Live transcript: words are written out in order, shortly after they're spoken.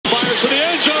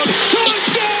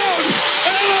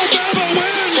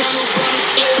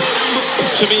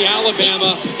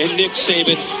Alabama and Nick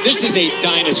Saban. This is a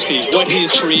dynasty, what he's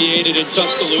created in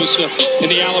Tuscaloosa in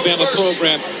the Alabama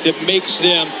program that makes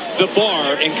them the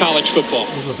bar in college football.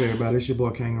 What's up, everybody? It's your boy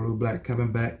Kangaroo Black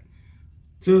coming back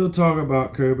to talk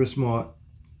about Kirby Smart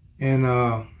and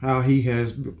how he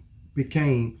has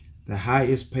became the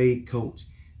highest paid coach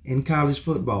in college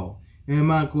football. And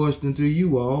my question to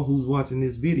you all who's watching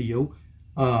this video,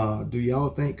 do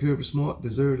y'all think Kirby Smart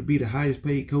deserves to be the highest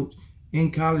paid coach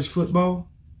in college football?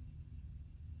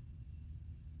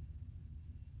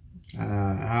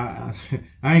 I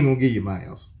ain't gonna give you my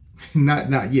answer.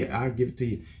 not yet. I'll give it to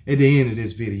you at the end of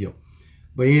this video.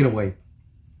 But anyway,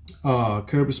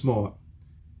 Kirby Smart,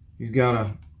 he's got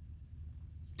a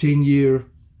 10-year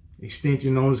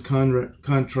extension on his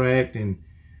contract, and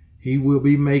he will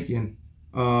be making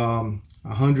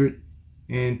 $110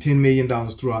 million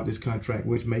throughout this contract,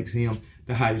 which makes him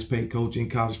the highest paid coach in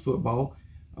college football.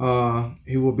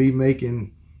 He will be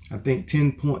making, I think,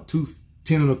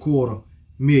 10.25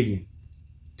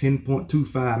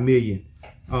 million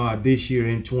this year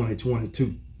in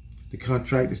 2022. The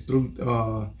contract is through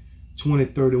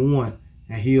 2031,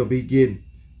 and he'll be getting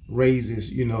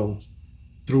raises, you know,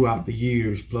 throughout the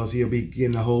years. Plus, he'll be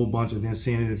getting a whole bunch of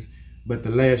incentives. But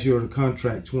the last year of the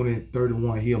contract,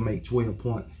 2031, he'll make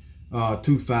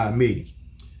 12.25 million.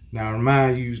 Now, I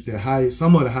remind you,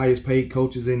 some of the highest paid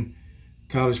coaches in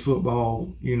college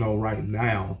football, you know, right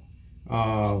now,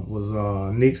 was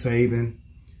Nick Saban,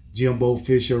 Jimbo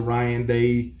Fisher, Ryan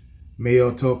Day,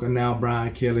 Mel Tucker, now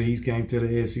Brian Kelly. He came to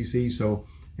the SEC, so,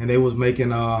 and they was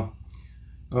making at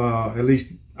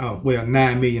least well,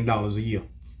 $9 million a year.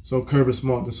 So Kirby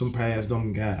Smart to surpass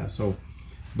them guys. So,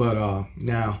 but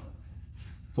now,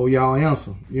 for y'all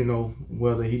answer, you know,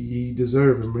 whether he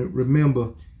deserves it.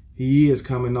 Remember, he is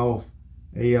coming off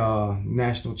a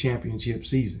national championship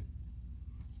season.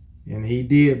 And he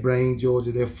did bring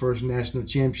Georgia their first national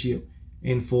championship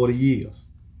in 40 years.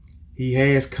 He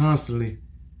has constantly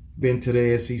been to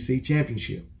the SEC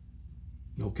championship.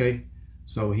 Okay?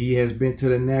 So he has been to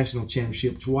the national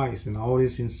championship twice, and all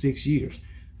this in 6 years.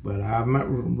 But I might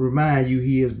remind you,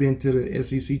 he has been to the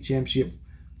SEC championship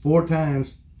 4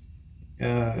 times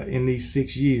in these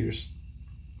 6 years,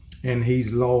 and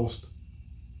he's lost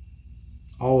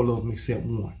all of them except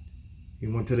one. He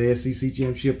went to the SEC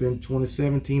championship in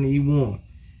 2017 and he won.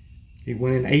 He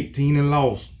went in 18 and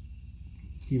lost.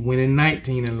 He went in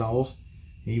 19 and lost.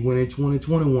 He went in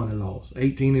 2021 and lost.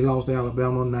 18 he lost to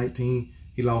Alabama. 19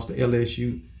 he lost to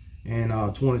LSU, and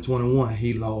 2021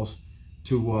 he lost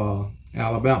to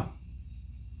Alabama.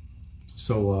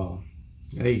 So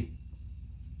hey,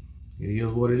 it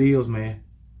is what it is, man.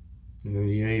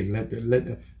 Hey, let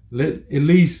at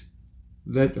least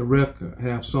let the record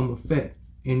have some effect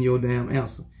in your damn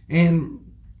answer. And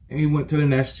he went to the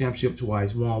national championship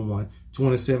twice, won one.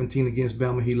 2017 against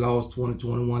Bama, he lost.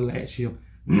 2021 last year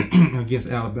against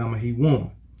Alabama, he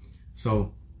won.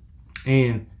 So,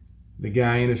 and the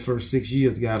guy in his first 6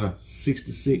 years got a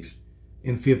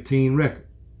 66-15 record.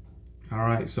 All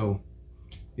right, so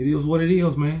it is what it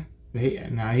is, man.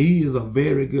 Now, he is a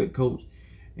very good coach,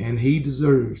 and he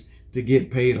deserves to get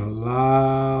paid a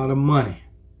lot of money.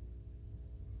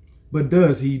 But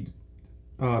does he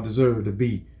deserve to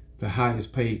be the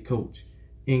highest paid coach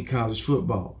in college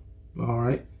football? All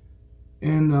right.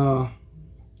 And I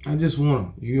just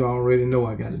want to, you already know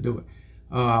I got to do it.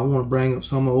 I want to bring up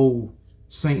some of old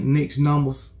St. Nick's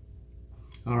numbers.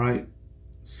 All right.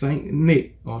 St.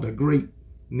 Nick, or the great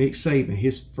Nick Saban,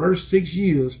 his first 6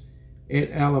 years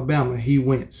at Alabama, he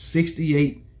went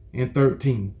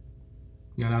 68-13.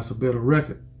 Now that's a better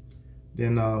record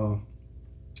than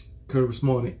Kirby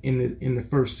Smart in the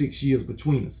first 6 years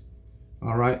between us.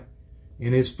 All right.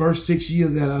 In his first 6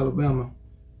 years at Alabama,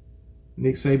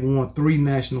 Nick Saban won 3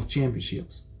 national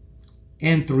championships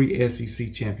and 3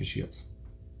 SEC championships.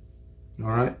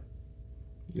 All right.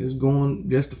 That's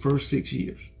the first 6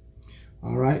 years.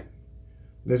 All right.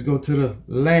 Let's go to the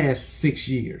last 6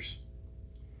 years.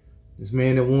 This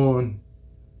man that won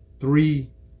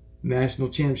 3 national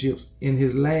championships in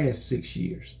his last 6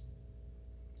 years.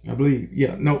 I believe,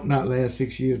 yeah, no, not last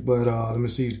 6 years, but let me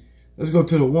see. Let's go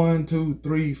to the 1, 2,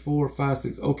 3, 4, 5,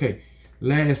 6. Okay,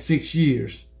 last 6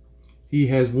 years, he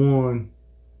has won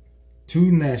 2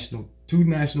 national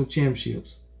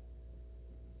championships.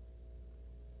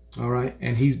 All right,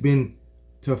 and he's been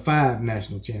to 5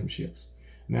 national championships.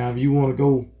 Now, if you want to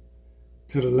go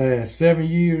to the last 7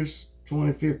 years,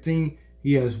 2015,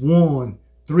 he has won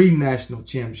 3 national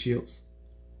championships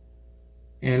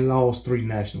and lost 3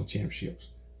 national championships.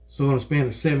 So in the span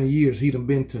of 7 years, he'd have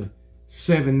been to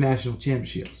 7 national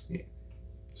championships. Yeah.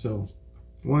 So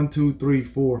 1, 2, 3,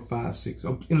 4, 5, 6.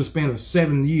 In the span of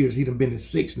 7 years, he done been to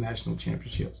 6 national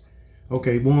championships.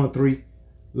 Okay, won 3,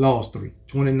 lost 3.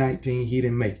 2019, he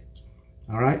didn't make it.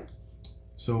 All right?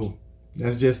 So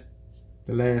that's just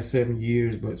the last 7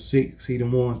 years, but 6, he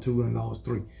done won 2 and lost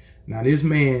 3. Now this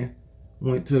man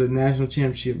went to the national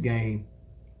championship game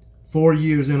 4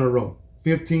 years in a row.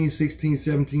 15, 16,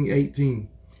 17, 18.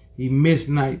 He missed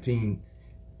 19.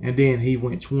 And then he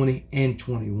went 20 and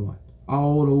 21.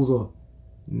 All those are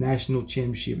national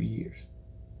championship years.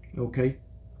 Okay?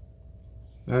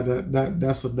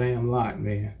 That's a damn lot,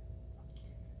 man.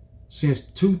 Since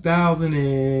 2000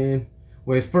 and,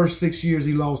 well, his first 6 years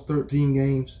he lost 13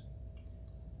 games.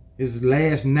 His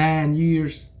last 9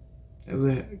 years as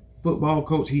a football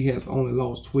coach, he has only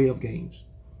lost 12 games.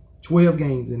 12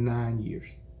 games in 9 years.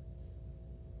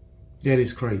 That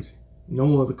is crazy.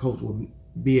 No other coach will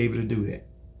be able to do that.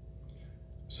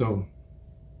 So,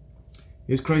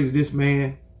 it's crazy. This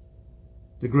man,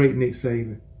 the great Nick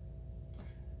Saban,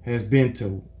 has been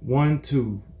to 1,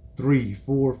 2, 3,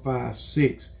 4, 5,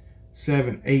 6,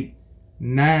 7, 8,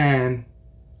 9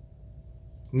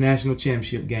 national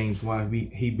championship games while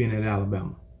he been at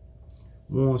Alabama.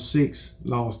 Won 6,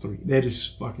 lost 3. That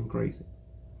is fucking crazy.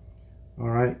 All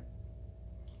right.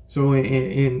 So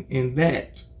in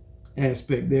that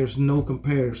aspect, there's no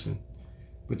comparison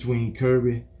between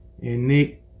Kirby and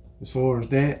Nick as far as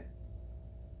that.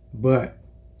 But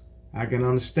I can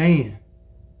understand.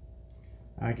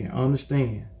 I can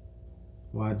understand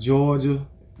why Georgia,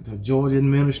 the Georgia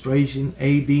administration,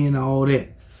 AD and all that,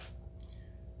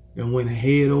 they went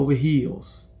head over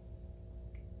heels.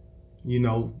 You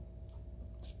know,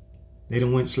 they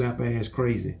done went slap ass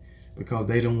crazy because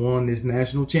they done won this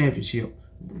national championship.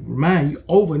 Remind you,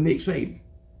 over Nick Saban.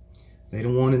 They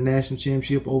done won the national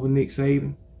championship over Nick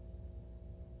Saban.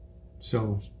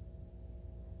 So,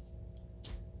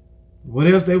 what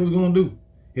else they was gonna do?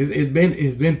 It's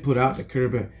been put out that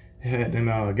Kirby had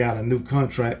got a new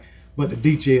contract, but the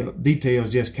details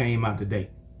just came out today.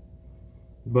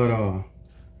 But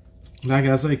like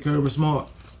I say, Kirby Smart,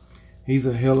 he's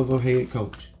a hell of a head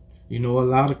coach. You know, a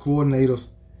lot of coordinators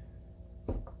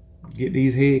get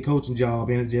these head coaching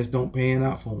jobs and it just don't pan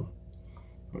out for them.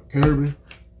 But Kirby,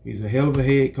 he's a hell of a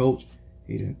head coach.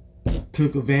 He done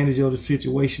took advantage of the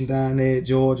situation down there at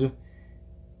Georgia.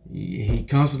 He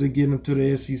constantly getting them to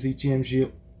the SEC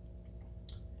championship.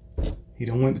 He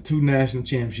done went to 2 national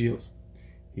championships.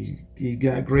 He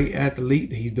got great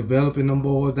athlete. He's developing them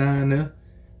boys down there.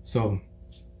 So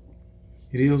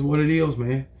it is what it is,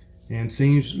 man. And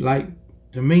seems like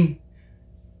to me,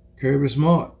 Kirby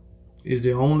Smart is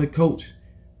the only coach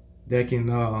that can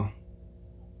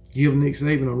give Nick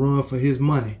Saban a run for his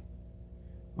money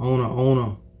on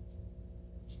a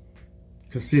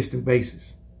consistent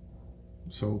basis.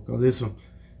 So, because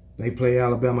they play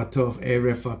Alabama tough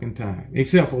every fucking time.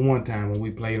 Except for one time when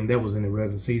we played them. That was in the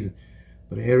regular season.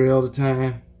 But every other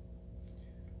time,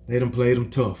 they done played them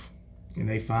tough. And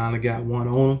they finally got one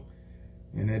on them.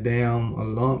 And the damn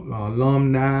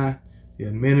alumni, the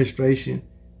administration,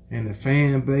 and the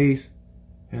fan base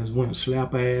has went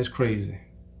slap ass crazy.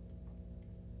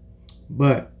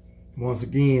 But, once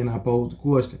again, I pose the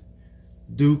question.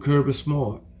 Do Kirby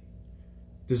Smart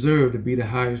deserve to be the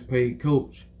highest paid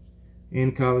coach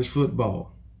in college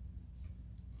football?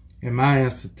 And my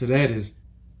answer to that is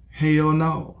hell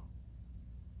no.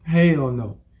 Hell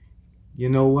no. You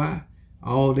know why?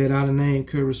 All that I done named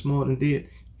Kirby Smart and did,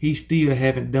 he still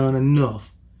haven't done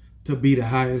enough to be the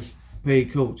highest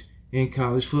paid coach in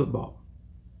college football.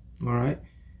 All right?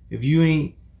 If you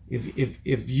ain't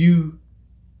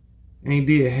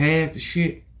did half the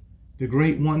shit the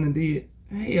great one did,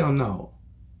 hell no.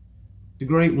 The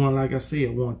great one, like I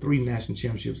said, won 3 national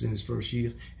championships in his first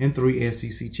years and 3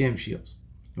 SEC championships.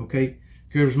 Okay?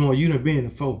 Kirby Smart, you done been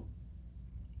to 4.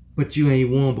 But you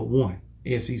ain't won but 1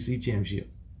 SEC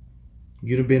championship.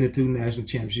 You done been to 2 national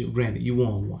championships. Granted, you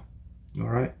won 1.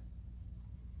 Alright?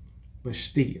 But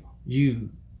still, you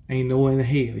ain't nowhere in the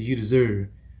hell you deserve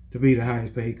to be the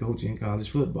highest paid coach in college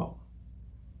football.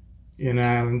 And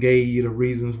I done gave you the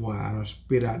reasons why. I done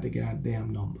spit out the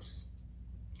goddamn numbers.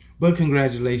 But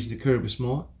congratulations to Kirby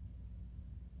Smart.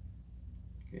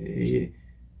 He's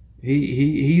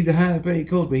the highest paid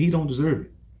coach, but he don't deserve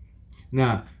it.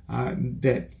 Now,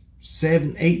 that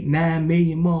 7, 8, 9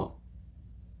 million mark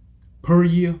per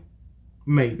year,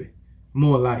 maybe.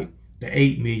 More like the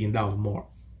 $8 million mark.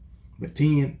 But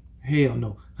 10, hell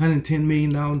no. $110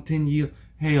 million in 10 years,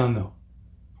 hell no.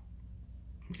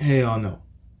 Hell no.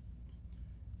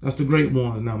 That's the great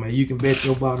ones now, man. You can bet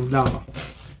your bottom dollar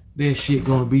that shit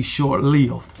gonna be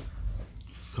short-lived.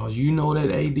 Cause you know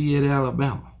that AD at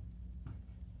Alabama,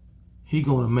 He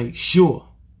going to make sure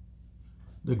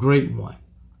the great one,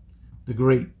 the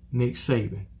great Nick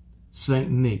Saban, Saint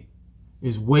Nick,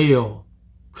 is well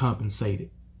compensated.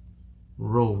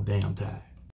 Roll damn Tide.